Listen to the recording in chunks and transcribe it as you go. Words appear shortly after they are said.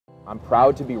I'm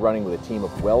proud to be running with a team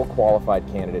of well-qualified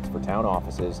candidates for town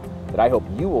offices that I hope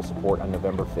you will support on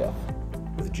November 5th.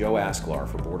 With Joe Asklar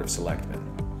for Board of Selectmen,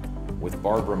 with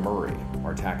Barbara Murray,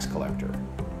 our tax collector,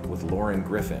 with Lauren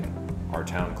Griffin, our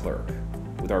town clerk,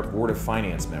 with our Board of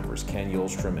Finance members Ken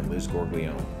Yulstrom and Liz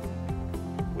Gorglione,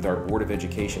 with our Board of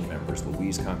Education members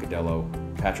Louise Concadello,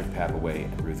 Patrick Papaway,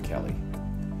 and Ruth Kelly,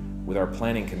 with our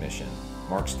Planning Commission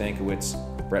Mark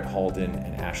Stankiewicz, Brett Halden,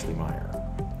 and Ashley Meyer,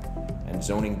 and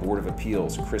Zoning Board of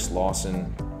Appeals Chris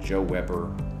Lawson, Joe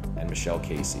Weber, and Michelle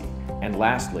Casey. And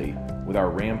lastly, with our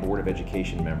RAM Board of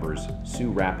Education members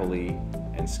Sue Rapoli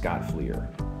and Scott Fleer.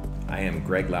 I am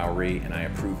Greg Lowry, and I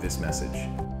approve this message.